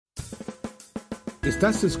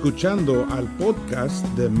Estás escuchando al podcast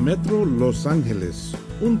de Metro Los Ángeles,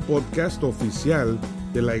 un podcast oficial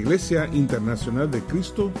de la Iglesia Internacional de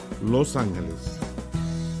Cristo, Los Ángeles.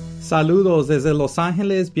 Saludos desde Los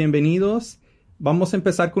Ángeles, bienvenidos. Vamos a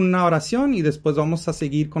empezar con una oración y después vamos a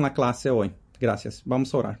seguir con la clase hoy. Gracias,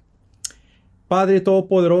 vamos a orar. Padre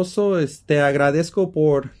Todopoderoso, te agradezco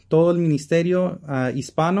por todo el ministerio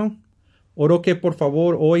hispano. Oro que por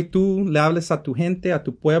favor hoy tú le hables a tu gente, a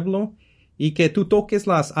tu pueblo, y que tú toques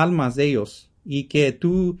las almas de ellos y que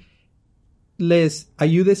tú les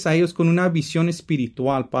ayudes a ellos con una visión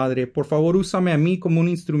espiritual, Padre. Por favor, úsame a mí como un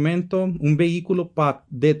instrumento, un vehículo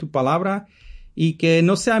de tu palabra, y que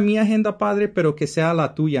no sea mi agenda, Padre, pero que sea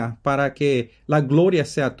la tuya, para que la gloria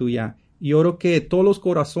sea tuya. Y oro que todos los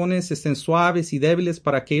corazones estén suaves y débiles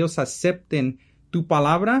para que ellos acepten tu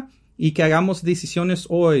palabra y que hagamos decisiones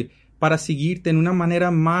hoy para seguirte en una manera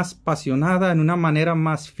más apasionada, en una manera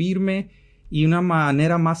más firme y una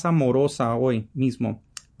manera más amorosa hoy mismo.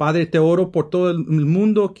 Padre, te oro por todo el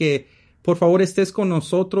mundo, que por favor estés con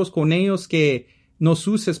nosotros, con ellos, que nos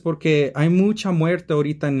uses, porque hay mucha muerte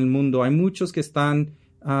ahorita en el mundo. Hay muchos que están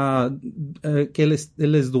que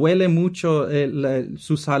les duele mucho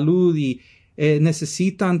su salud y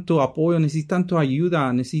necesitan tu apoyo, necesitan tu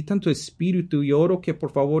ayuda, necesitan tu espíritu. Y oro que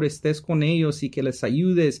por favor estés con ellos y que les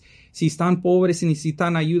ayudes. Si están pobres y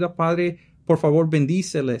necesitan ayuda, Padre, por favor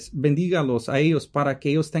bendígalos a ellos para que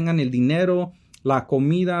ellos tengan el dinero, la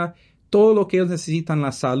comida, todo lo que ellos necesitan,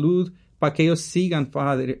 la salud, para que ellos sigan,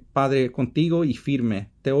 Padre, contigo y firme.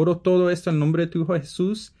 Te oro todo esto en el nombre de tu Hijo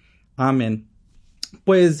Jesús. Amén.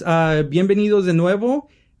 Pues bienvenidos de nuevo.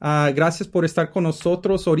 Gracias por estar con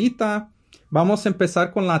nosotros. Ahorita vamos a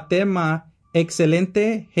empezar con la tema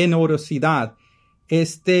Excelente, Generosidad.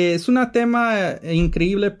 Es un tema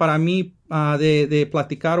increíble para mí de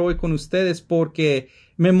platicar hoy con ustedes, porque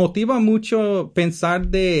me motiva mucho pensar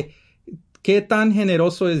de qué tan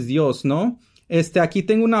generoso es Dios, ¿no? Aquí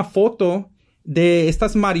tengo una foto de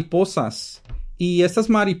estas mariposas, y estas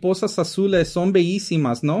mariposas azules son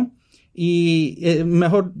bellísimas, ¿no? Y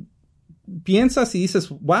mejor piensas y dices,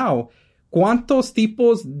 wow, ¿cuántos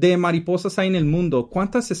tipos de mariposas hay en el mundo?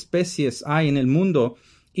 ¿Cuántas especies hay en el mundo?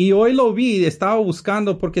 Y hoy lo vi, estaba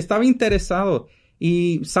buscando porque estaba interesado.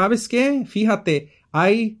 Y ¿sabes qué? Fíjate,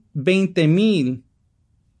 hay 20,000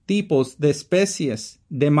 tipos de especies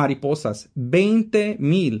de mariposas.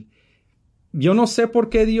 20,000. Yo no sé por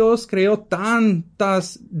qué Dios creó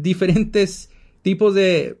tantas diferentes tipos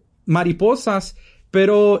de mariposas,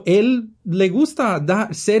 pero Él le gusta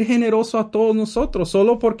ser generoso a todos nosotros,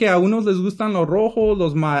 solo porque a unos les gustan los rojos,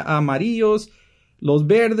 los amarillos, los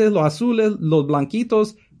verdes, los azules, los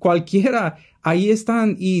blanquitos, cualquiera. Ahí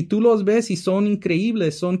están y tú los ves y son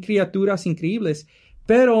increíbles, son criaturas increíbles.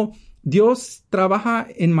 Pero Dios trabaja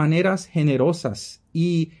en maneras generosas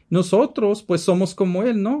y nosotros pues somos como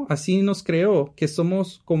Él, ¿no? Así nos creó, que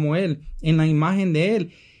somos como Él, en la imagen de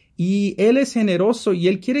Él. Y Él es generoso y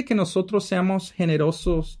Él quiere que nosotros seamos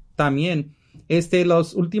generosos también.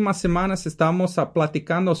 Las últimas semanas estábamos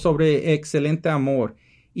platicando sobre excelente amor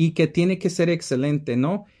y que tiene que ser excelente,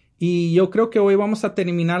 ¿no? Y yo creo que hoy vamos a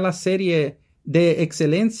terminar la serie de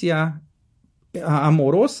excelencia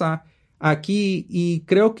amorosa aquí, y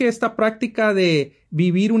creo que esta práctica de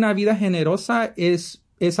vivir una vida generosa es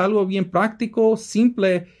algo bien práctico,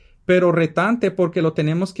 simple, pero retante, porque lo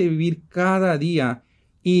tenemos que vivir cada día.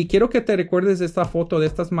 Y quiero que te recuerdes de esta foto de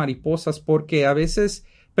estas mariposas, porque a veces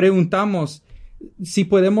preguntamos si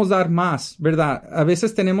podemos dar más, ¿verdad? A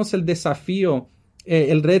veces tenemos el desafío,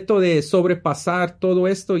 el reto de sobrepasar todo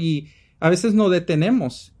esto y a veces nos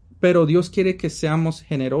detenemos, pero Dios quiere que seamos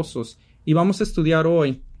generosos. Y vamos a estudiar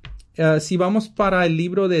hoy. Si vamos para el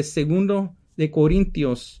libro de 2 de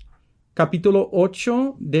Corintios, capítulo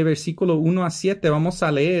 8, de versículo 1 a 7, vamos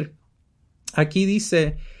a leer. Aquí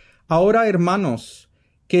dice: ahora, hermanos,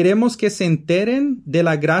 queremos que se enteren de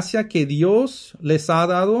la gracia que Dios les ha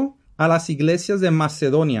dado a las iglesias de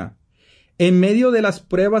Macedonia. En medio de las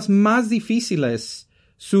pruebas más difíciles,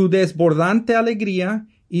 su desbordante alegría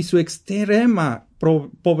y su extrema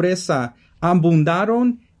pobreza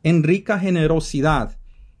abundaron en rica generosidad.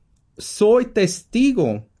 Soy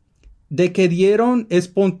testigo de que dieron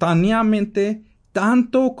espontáneamente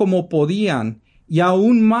tanto como podían y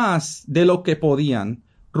aún más de lo que podían,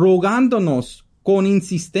 rogándonos con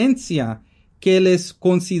insistencia que les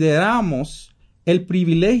consideramos el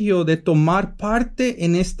privilegio de tomar parte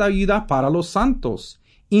en esta ayuda para los santos.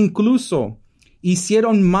 Incluso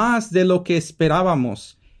hicieron más de lo que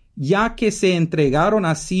esperábamos, ya que se entregaron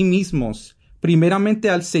a sí mismos, primeramente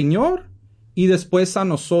al Señor y después a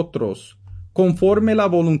nosotros, conforme la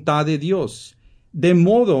voluntad de Dios, de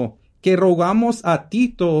modo que rogamos a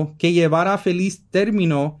Tito que llevara a feliz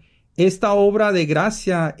término esta obra de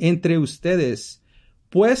gracia entre ustedes,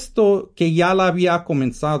 puesto que ya la había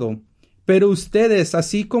comenzado. Pero ustedes,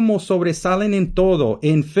 así como sobresalen en todo,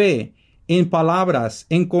 en fe, en palabras,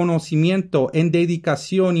 en conocimiento, en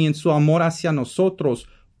dedicación y en su amor hacia nosotros,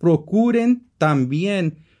 procuren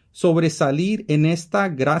también sobresalir en esta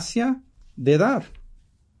gracia de dar.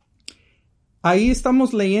 Ahí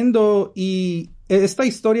estamos leyendo y esta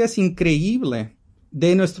historia es increíble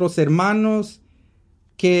de nuestros hermanos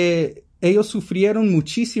que ellos sufrieron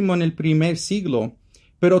muchísimo en el primer siglo,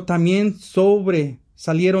 pero también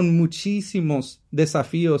salieron muchísimos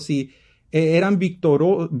desafíos y eran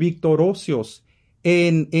victoriosos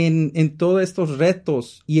en todos estos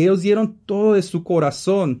retos y ellos dieron todo de su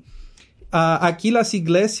corazón. Aquí las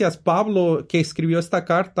iglesias, Pablo, que escribió esta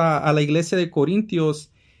carta a la iglesia de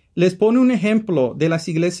Corintios, les pone un ejemplo de las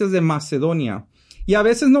iglesias de Macedonia. Y a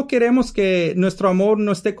veces no queremos que nuestro amor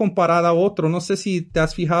no esté comparado a otro. No sé si te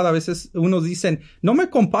has fijado, a veces unos dicen, no me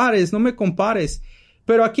compares.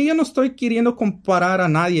 Pero aquí yo no estoy queriendo comparar a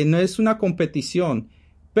nadie, no es una competición.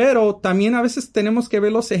 Pero también a veces tenemos que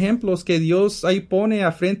ver los ejemplos que Dios ahí pone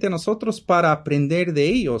a frente a nosotros para aprender de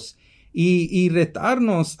ellos y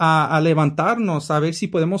retarnos a levantarnos, a ver si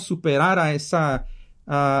podemos superar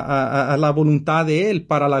a la voluntad de Él,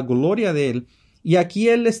 para la gloria de Él. Y aquí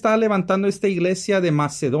Él está levantando esta iglesia de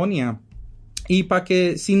Macedonia. Y para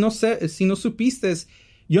que, si no supiste,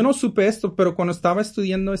 yo no supe esto, pero cuando estaba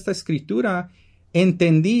estudiando esta escritura,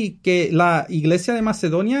 entendí que la iglesia de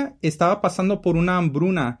Macedonia estaba pasando por una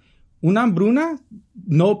hambruna. Una hambruna,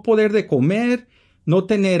 no poder de comer, no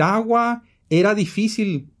tener agua, era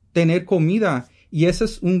difícil tener comida. Y ese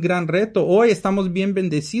es un gran reto. Hoy estamos bien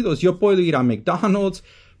bendecidos. Yo puedo ir a McDonald's,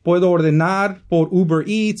 puedo ordenar por Uber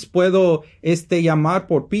Eats, puedo llamar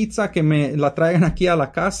por pizza que me la traigan aquí a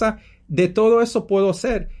la casa. De todo eso puedo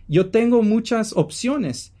hacer. Yo tengo muchas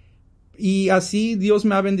opciones. Y así Dios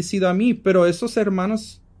me ha bendecido a mí. Pero esos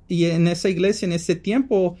hermanos y en esa iglesia, en ese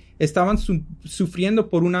tiempo, estaban sufriendo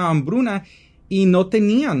por una hambruna y no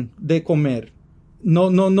tenían de comer.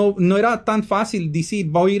 No era tan fácil decir,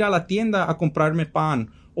 voy a ir a la tienda a comprarme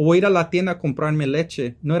pan o voy a ir a la tienda a comprarme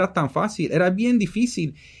leche. No era tan fácil, era bien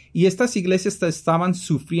difícil. Y estas iglesias estaban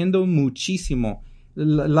sufriendo muchísimo,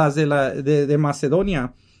 las de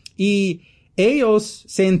Macedonia. Y ellos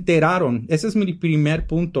se enteraron, ese es mi primer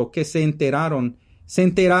punto, que se enteraron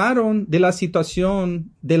de la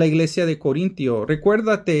situación de la iglesia de Corintio.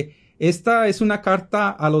 Recuérdate, esta es una carta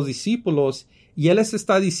a los discípulos y Él les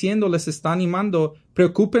está diciendo, les está animando,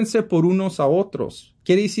 preocúpense por unos a otros.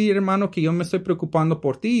 Quiere decir, hermano, que yo me estoy preocupando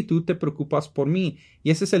por ti y tú te preocupas por mí.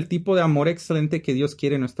 Y ese es el tipo de amor excelente que Dios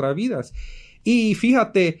quiere en nuestras vidas. Y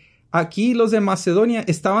fíjate, aquí los de Macedonia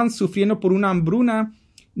estaban sufriendo por una hambruna.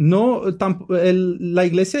 La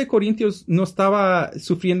iglesia de Corintios no estaba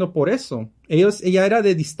sufriendo por eso. Ella era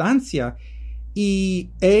de distancia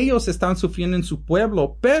y ellos estaban sufriendo en su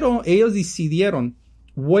pueblo, pero ellos decidieron,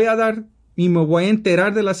 voy a dar y me voy a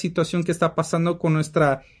enterar de la situación que está pasando con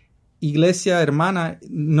nuestra iglesia hermana,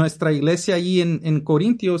 nuestra iglesia allí en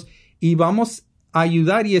Corintios, y vamos a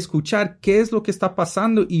ayudar y escuchar qué es lo que está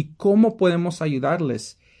pasando y cómo podemos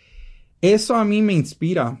ayudarles. Eso a mí me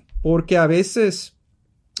inspira, porque a veces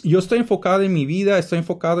yo estoy enfocado en mi vida, estoy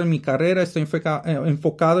enfocado en mi carrera, estoy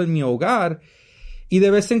enfocado en mi hogar, y de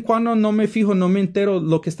vez en cuando no me entero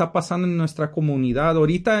lo que está pasando en nuestra comunidad.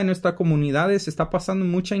 Ahorita en nuestra comunidad se está pasando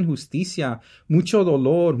mucha injusticia, mucho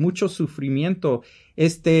dolor, mucho sufrimiento.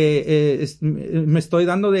 Me estoy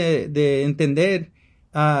dando de entender.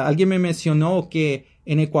 Alguien me mencionó que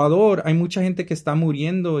en Ecuador hay mucha gente que está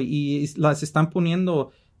muriendo y las están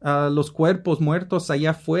poniendo los cuerpos muertos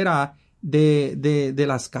allá afuera de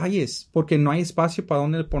las calles porque no hay espacio para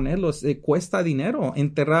dónde ponerlos. Cuesta dinero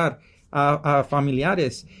enterrar a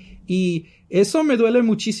familiares y eso me duele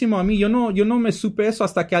muchísimo a mí. Yo no me supe eso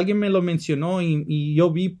hasta que alguien me lo mencionó y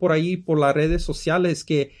yo vi por ahí por las redes sociales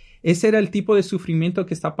que ese era el tipo de sufrimiento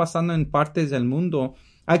que está pasando en partes del mundo.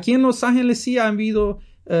 Aquí en Los Ángeles sí han habido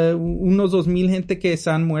unos 2,000 gente que se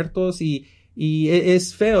han muerto y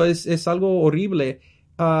es feo, es algo horrible.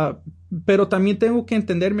 Pero también tengo que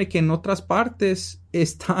entenderme que en otras partes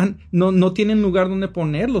no tienen lugar donde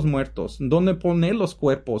poner los muertos, donde poner los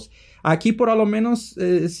cuerpos. Aquí por lo menos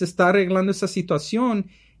se está arreglando esa situación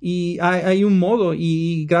y hay un modo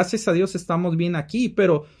y gracias a Dios estamos bien aquí,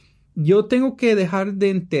 pero yo tengo que dejar de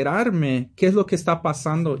enterarme qué es lo que está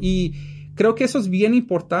pasando y creo que eso es bien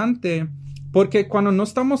importante porque cuando no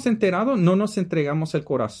estamos enterados no nos entregamos el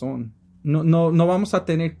corazón, no vamos a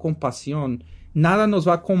tener compasión. Nada nos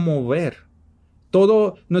va a conmover.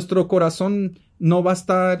 Todo nuestro corazón no va a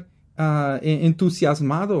estar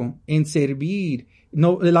entusiasmado en servir.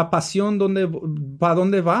 No, la pasión, ¿dónde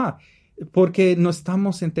va? Porque no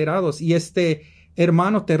estamos enterados. Y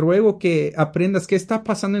hermano, te ruego que aprendas qué está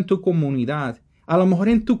pasando en tu comunidad. A lo mejor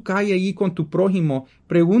en tu calle, allí con tu prójimo,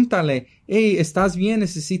 pregúntale, hey, ¿estás bien?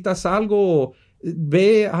 ¿Necesitas algo?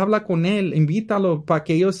 Ve, habla con él, invítalo para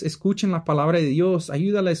que ellos escuchen la palabra de Dios,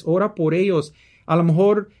 ayúdales, ora por ellos. A lo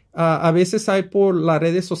mejor a veces hay por las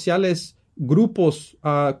redes sociales grupos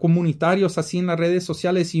comunitarios así en las redes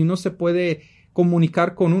sociales y uno se puede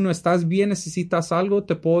comunicar con uno. ¿Estás bien? ¿Necesitas algo?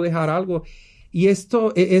 ¿Te puedo dejar algo? Y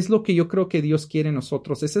esto es lo que yo creo que Dios quiere en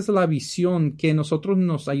nosotros. Esa es la visión, que nosotros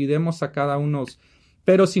nos ayudemos a cada uno.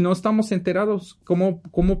 Pero si no estamos enterados,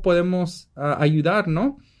 ¿cómo podemos ayudar,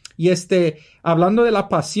 no? Y hablando de la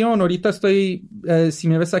pasión, ahorita estoy, si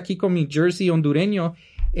me ves aquí con mi jersey hondureño,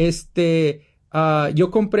 yo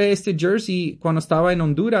compré este jersey cuando estaba en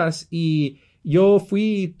Honduras y yo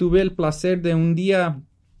tuve el placer de un día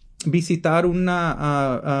visitar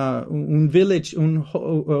un village, un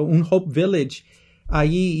Hope Village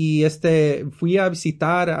allí, y fui a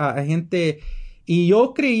visitar a gente y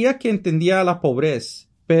yo creía que entendía la pobreza,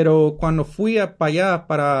 pero cuando fui para allá,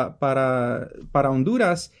 para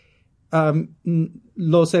Honduras,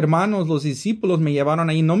 los hermanos, los discípulos me llevaron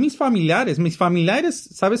ahí, no mis familiares,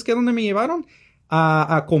 ¿sabes qué? ¿Dónde me llevaron?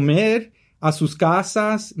 A comer, a sus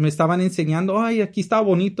casas, me estaban enseñando, ay, aquí está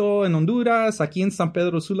bonito en Honduras, aquí en San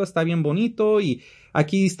Pedro Sula está bien bonito, y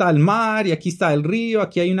aquí está el mar, y aquí está el río,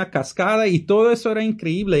 aquí hay una cascada, y todo eso era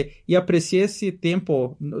increíble, y aprecié ese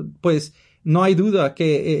tiempo. Pues no hay duda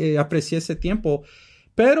que aprecié ese tiempo,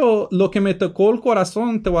 pero lo que me tocó el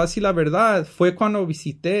corazón, te voy a decir la verdad, fue cuando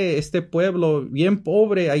visité este pueblo bien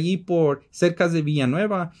pobre, allí por cerca de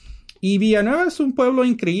Villanueva. Y Villanueva es un pueblo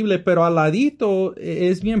increíble, pero al ladito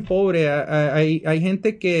es bien pobre. Hay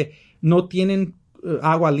gente que no tienen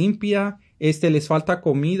agua limpia, les falta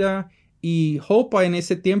comida, y Hope en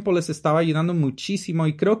ese tiempo les estaba ayudando muchísimo,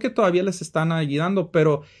 y creo que todavía les están ayudando,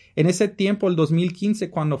 pero en ese tiempo, el 2015,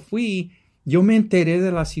 cuando fui, yo me enteré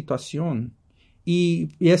de la situación. Y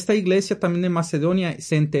esta iglesia también de Macedonia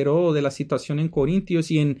se enteró de la situación en Corintios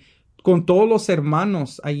con todos los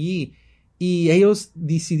hermanos allí. Y ellos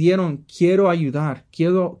decidieron, quiero ayudar,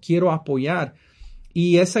 quiero apoyar.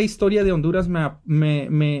 Y esa historia de Honduras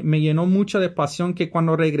me llenó mucho de pasión, que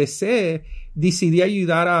cuando regresé decidí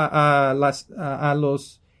ayudar a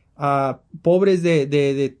los pobres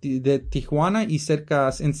de Tijuana y cerca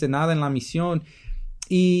Ensenada en la misión.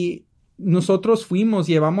 Y nosotros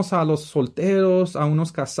llevamos a los solteros, a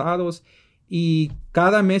unos casados, y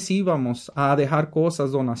cada mes íbamos a dejar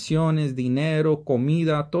cosas, donaciones, dinero,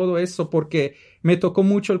 comida, todo eso, porque me tocó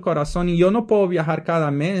mucho el corazón, y yo no puedo viajar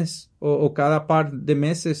cada mes o cada par de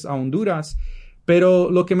meses a Honduras,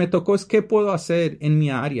 pero lo que me tocó es qué puedo hacer en mi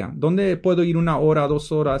área, dónde puedo ir 1 hora,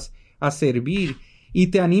 2 horas a servir. Y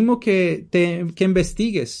te animo que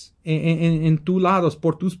investigues en tus lados,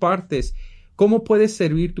 por tus partes, cómo puedes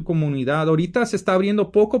servir tu comunidad. Ahorita se está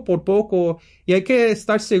abriendo poco por poco y hay que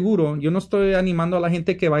estar seguro. Yo no estoy animando a la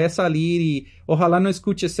gente que vaya a salir, y ojalá no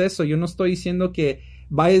escuches eso. Yo no estoy diciendo que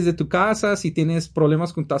vayas de tu casa si tienes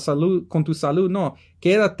problemas con tu salud. No,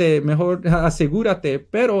 quédate, mejor asegúrate.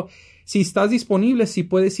 Pero si estás disponible, si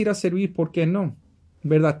puedes ir a servir, ¿por qué no?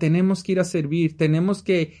 ¿Verdad? Tenemos que ir a servir. Tenemos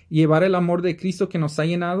que llevar el amor de Cristo que nos ha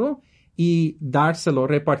llenado y dárselo,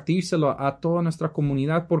 repartírselo a toda nuestra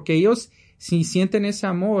comunidad, porque ellos, si sienten ese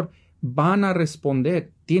amor, van a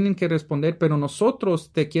responder, tienen que responder. Pero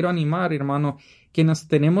nosotros, te quiero animar, hermano, que nos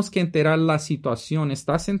tenemos que enterar la situación.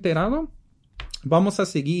 ¿Estás enterado? Vamos a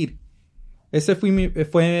seguir. Ese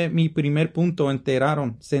fue mi primer punto.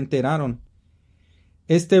 Se enteraron.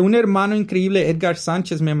 Un hermano increíble, Edgar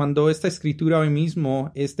Sánchez, me mandó esta escritura hoy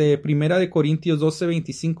mismo. 1 Corintios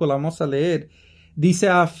 12:25, la vamos a leer. Dice,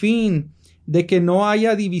 a fin de que no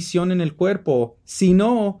haya división en el cuerpo,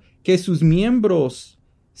 sino que sus miembros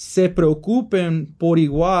se preocupen por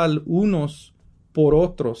igual unos por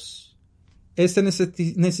otros.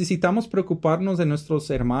 Necesitamos preocuparnos de nuestros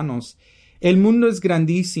hermanos. El mundo es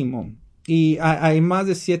grandísimo y hay más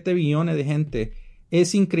de 7 billones de gente.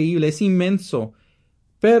 Es increíble, es inmenso.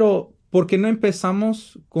 Pero, ¿por qué no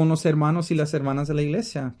empezamos con los hermanos y las hermanas de la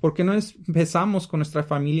iglesia? ¿Por qué no empezamos con nuestra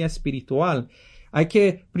familia espiritual? Hay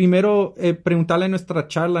que primero preguntarle a nuestra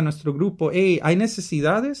charla, a nuestro grupo, hey, ¿hay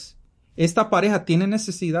necesidades? ¿Esta pareja tiene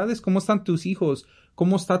necesidades? ¿Cómo están tus hijos?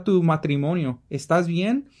 ¿Cómo está tu matrimonio? ¿Estás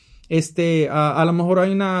bien? A lo mejor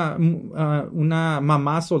hay una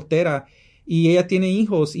mamá soltera y ella tiene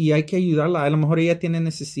hijos y hay que ayudarla. A lo mejor ella tiene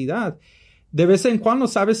necesidad. De vez en cuando,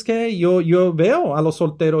 ¿sabes qué? Yo veo a los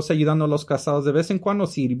solteros ayudando a los casados, de vez en cuando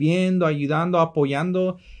sirviendo, ayudando,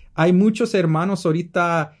 apoyando Hay muchos hermanos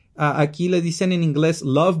ahorita, aquí le dicen en inglés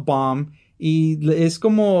love bomb, y es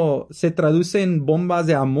como se traduce en bombas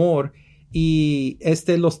de amor, y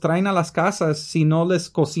los traen a las casas si no les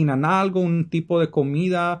cocinan algo, un tipo de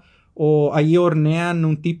comida, o ahí hornean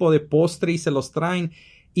un tipo de postre y se los traen.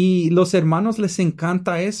 Y los hermanos les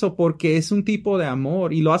encanta eso porque es un tipo de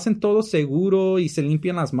amor y lo hacen todo seguro y se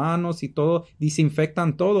limpian las manos y todo,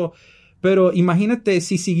 desinfectan todo. Pero imagínate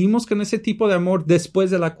si seguimos con ese tipo de amor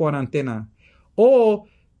después de la cuarentena. O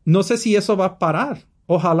no sé si eso va a parar.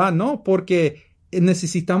 Ojalá no, porque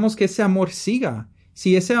necesitamos que ese amor siga.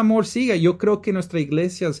 Si ese amor siga, yo creo que nuestras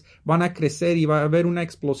iglesias van a crecer y va a haber una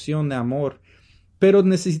explosión de amor. Pero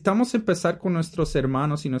necesitamos empezar con nuestros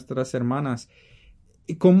hermanos y nuestras hermanas.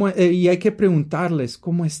 Y hay que preguntarles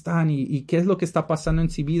cómo están y qué es lo que está pasando en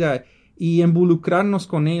su vida y involucrarnos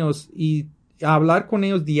con ellos y hablar con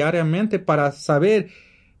ellos diariamente para saber,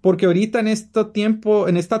 porque ahorita en este tiempo,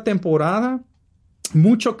 en esta temporada,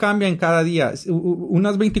 mucho cambia en cada día.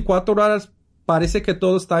 Unas 24 horas parece que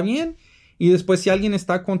todo está bien y después si alguien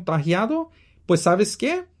está contagiado, pues ¿sabes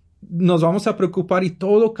qué? Nos vamos a preocupar y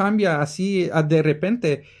todo cambia así de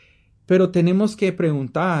repente. Pero tenemos que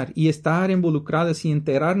preguntar y estar involucrados y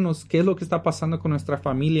enterarnos qué es lo que está pasando con nuestra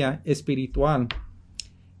familia espiritual.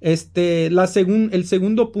 El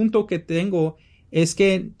segundo punto que tengo es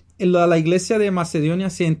que la iglesia de Macedonia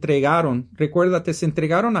se entregaron. Recuérdate, ¿se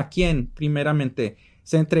entregaron a quién primeramente?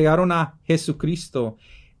 Se entregaron a Jesucristo.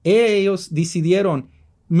 Ellos decidieron,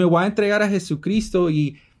 me voy a entregar a Jesucristo,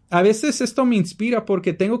 y a veces esto me inspira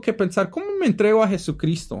porque tengo que pensar, ¿cómo me entrego a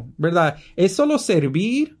Jesucristo? ¿Verdad? ¿Es solo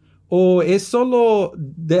servir? ¿O es solo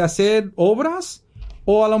de hacer obras?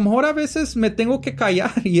 O a lo mejor a veces me tengo que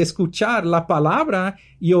callar y escuchar la palabra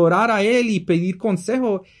y orar a Él y pedir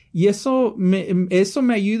consejo. Y eso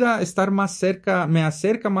me ayuda a estar más cerca, me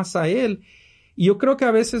acerca más a Él. Y yo creo que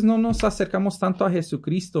a veces no nos acercamos tanto a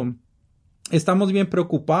Jesucristo. Estamos bien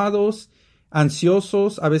preocupados,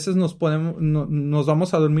 ansiosos. A veces nos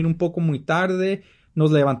vamos a dormir un poco muy tarde.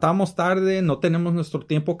 Nos levantamos tarde, no tenemos nuestro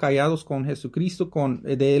tiempo callados con Jesucristo,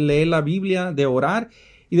 de leer la Biblia, de orar.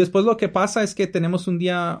 Y después lo que pasa es que tenemos un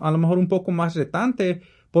día a lo mejor un poco más retante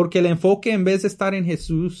porque el enfoque en vez de estar en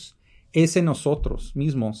Jesús es en nosotros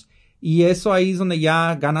mismos. Y eso ahí es donde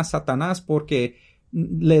ya gana Satanás porque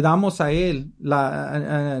le damos a él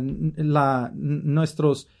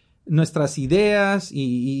nuestras ideas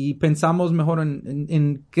y pensamos mejor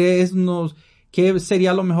en qué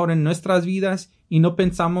sería lo mejor en nuestras vidas y no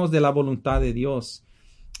pensamos de la voluntad de Dios.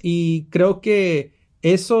 Y creo que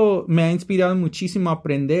eso me ha inspirado muchísimo a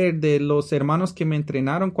aprender de los hermanos que me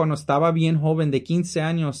entrenaron cuando estaba bien joven, de 15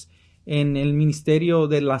 años, en el Ministerio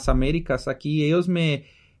de las Américas. Aquí ellos me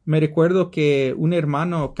recuerdo que un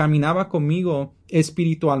hermano caminaba conmigo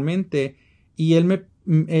espiritualmente y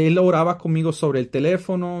él oraba conmigo sobre el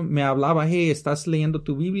teléfono, me hablaba, hey, ¿estás leyendo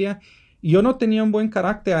tu Biblia? Yo no tenía un buen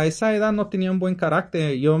carácter, a esa edad no tenía un buen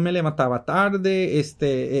carácter, yo me levantaba tarde,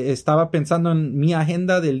 estaba pensando en mi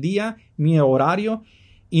agenda del día, mi horario,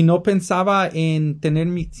 y no pensaba en tener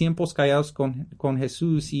mis tiempos callados con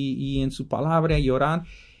Jesús y en su palabra y orar.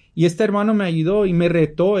 Y este hermano me ayudó y él me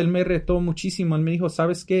retó muchísimo, él me dijo,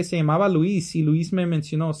 ¿sabes qué? Se llamaba Luis y Luis me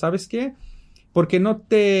mencionó, ¿sabes qué? ¿Por qué no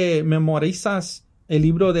te memorizas el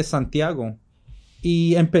libro de Santiago?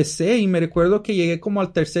 Y empecé y me recuerdo que llegué como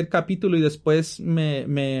al tercer capítulo y después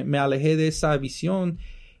me alejé de esa visión,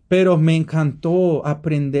 pero me encantó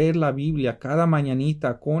aprender la Biblia cada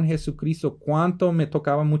mañanita con Jesucristo, cuánto me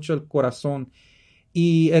tocaba mucho el corazón.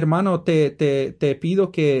 Y hermano, te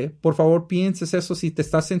pido que por favor pienses eso si te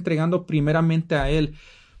estás entregando primeramente a Él,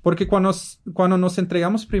 porque cuando nos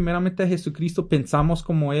entregamos primeramente a Jesucristo pensamos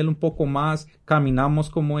como Él un poco más,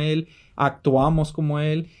 caminamos como Él, actuamos como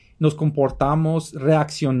Él, nos comportamos,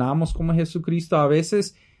 reaccionamos como Jesucristo. A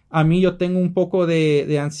veces yo tengo un poco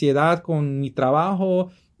de ansiedad con mi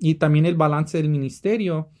trabajo y también el balance del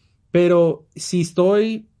ministerio, pero si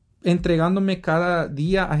estoy entregándome cada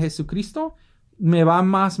día a Jesucristo, me va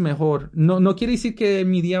más mejor. No quiere decir que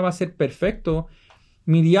mi día va a ser perfecto.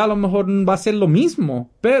 Mi día a lo mejor va a ser lo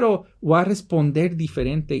mismo, pero voy a responder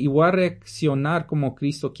diferente y voy a reaccionar como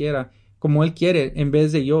Cristo quiera, como Él quiere, en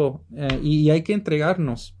vez de yo. Y hay que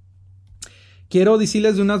entregarnos. Quiero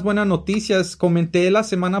decirles unas buenas noticias. Comenté la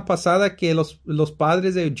semana pasada que los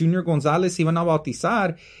padres de Junior González se iban a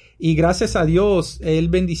bautizar y gracias a Dios Él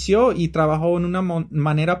bendició y trabajó en una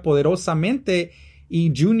manera poderosamente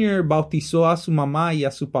y Junior bautizó a su mamá y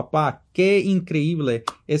a su papá. ¡Qué increíble!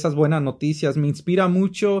 Esas buenas noticias me inspira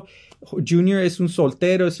mucho. Junior es un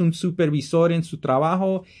soltero, es un supervisor en su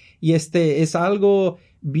trabajo y es algo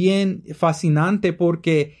bien fascinante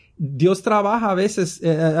porque Dios trabaja a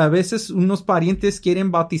veces unos parientes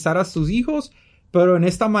quieren bautizar a sus hijos, pero en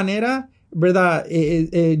esta manera, ¿verdad?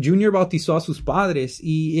 Junior bautizó a sus padres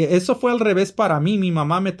y eso fue al revés para mí. Mi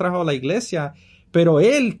mamá me trajo a la iglesia, pero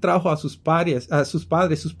él trajo a sus padres,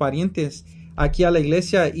 sus parientes aquí a la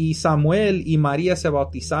iglesia, y Samuel y María se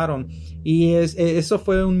bautizaron. Y eso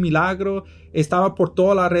fue un milagro. Estaba por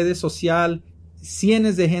toda la red social.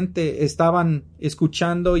 Cientos de gente estaban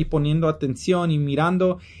escuchando y poniendo atención y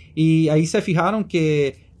mirando. Y ahí se fijaron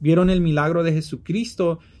que vieron el milagro de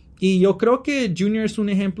Jesucristo. Y yo creo que Junior es un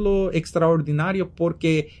ejemplo extraordinario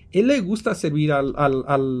porque él le gusta servir a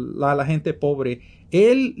la gente pobre.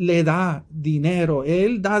 Él le da dinero,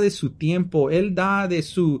 él da de su tiempo, él da de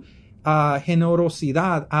su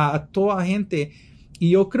generosidad a toda gente. Y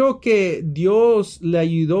yo creo que Dios le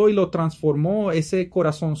ayudó y lo transformó, ese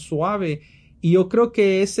corazón suave. Y yo creo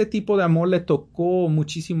que ese tipo de amor le tocó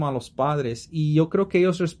muchísimo a los padres. Y yo creo que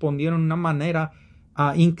ellos respondieron de una manera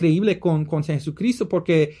increíble con Jesucristo,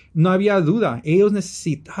 porque no había duda. Ellos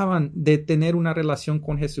necesitaban de tener una relación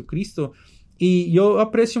con Jesucristo. Y yo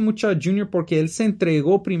aprecio mucho a Junior porque él se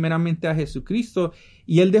entregó primeramente a Jesucristo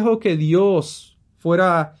y él dejó que Dios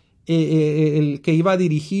fuera el que iba a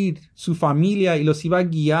dirigir su familia y los iba a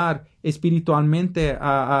guiar espiritualmente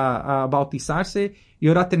a bautizarse y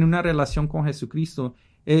ahora tener una relación con Jesucristo.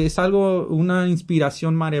 Es una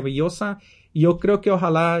inspiración maravillosa. Y yo creo que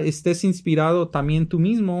ojalá estés inspirado también tú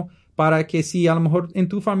mismo para que si a lo mejor en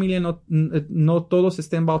tu familia no todos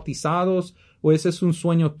estén bautizados o ese es un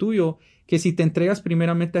sueño tuyo, que si te entregas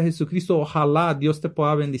primeramente a Jesucristo, ojalá Dios te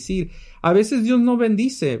pueda bendecir. A veces Dios no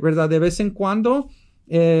bendice, ¿verdad? De vez en cuando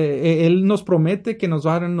Él nos promete que nos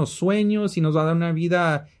va a dar unos sueños y nos va a dar una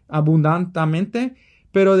vida abundantemente,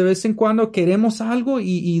 pero de vez en cuando queremos algo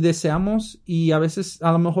y deseamos y a veces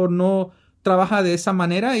a lo mejor no trabaja de esa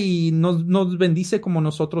manera y nos bendice como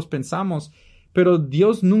nosotros pensamos. Pero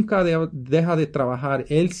Dios nunca deja de trabajar.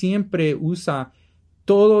 Él siempre usa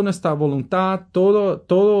toda nuestra voluntad,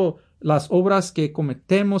 todo las obras que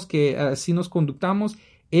cometemos, que así nos conductamos.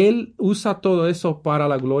 Él usa todo eso para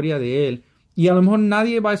la gloria de Él. Y a lo mejor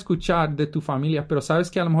nadie va a escuchar de tu familia, pero sabes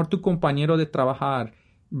que a lo mejor tu compañero de trabajar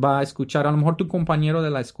va a escuchar, a lo mejor tu compañero de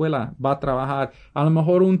la escuela va a trabajar, a lo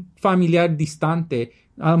mejor un familiar distante,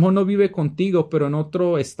 a lo mejor no vive contigo, pero en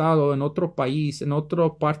otro estado, en otro país, en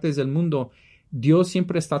otras partes del mundo. Dios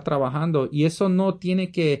siempre está trabajando y eso no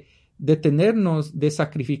tiene que detenernos de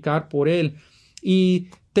sacrificar por Él. Y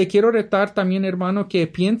te quiero retar también, hermano, que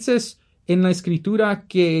pienses en la escritura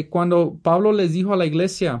que cuando Pablo les dijo a la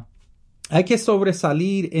iglesia, hay que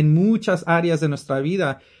sobresalir en muchas áreas de nuestra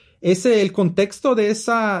vida. El contexto de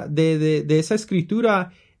esa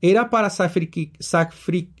escritura era para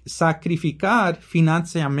sacrificar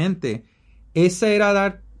financieramente. Ese era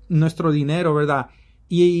dar nuestro dinero, ¿verdad?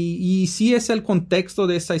 Y sí es el contexto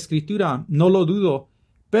de esa escritura, no lo dudo.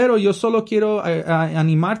 Pero yo solo quiero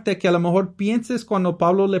animarte que a lo mejor pienses cuando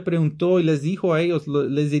Pablo le preguntó y les dijo a ellos,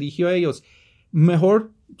 les dirigió a ellos,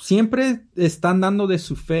 mejor siempre están dando de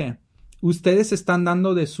su fe. Ustedes están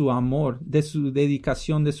dando de su amor, de su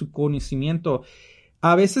dedicación, de su conocimiento.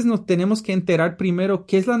 A veces nos tenemos que enterar primero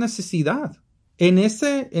qué es la necesidad. En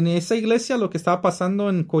esa iglesia, lo que estaba pasando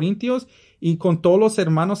en Corintios y con todos los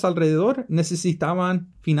hermanos alrededor,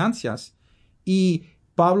 necesitaban finanzas. Y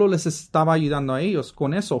Pablo les estaba ayudando a ellos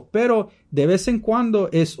con eso. Pero de vez en cuando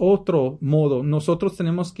es otro modo. Nosotros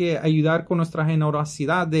tenemos que ayudar con nuestra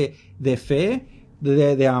generosidad de fe,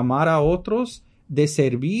 de amar a otros, de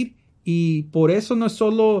servir. Y por eso no es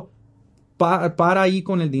solo para ahí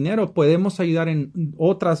con el dinero. Podemos ayudar en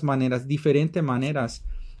otras maneras, diferentes maneras.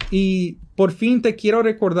 Y por fin te quiero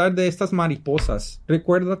recordar de estas mariposas.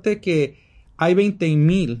 Recuérdate que hay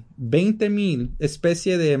 20,000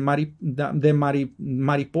 especies de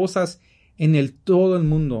mariposas en todo el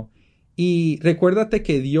mundo. Y recuérdate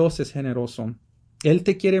que Dios es generoso. Él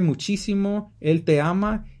te quiere muchísimo, Él te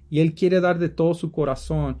ama y Él quiere dar de todo su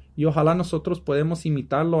corazón. Y ojalá nosotros podemos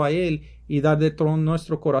imitarlo a Él y dar de todo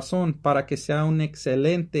nuestro corazón para que sea una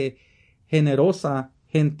excelente, generosa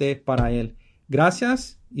gente para Él.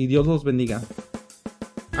 Gracias y Dios los bendiga.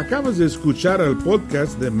 Acabas de escuchar el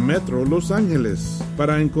podcast de Metro Los Ángeles.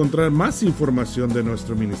 Para encontrar más información de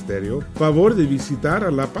nuestro ministerio, favor de visitar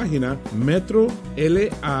a la página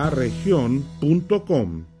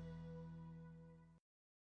metrolaregion.com.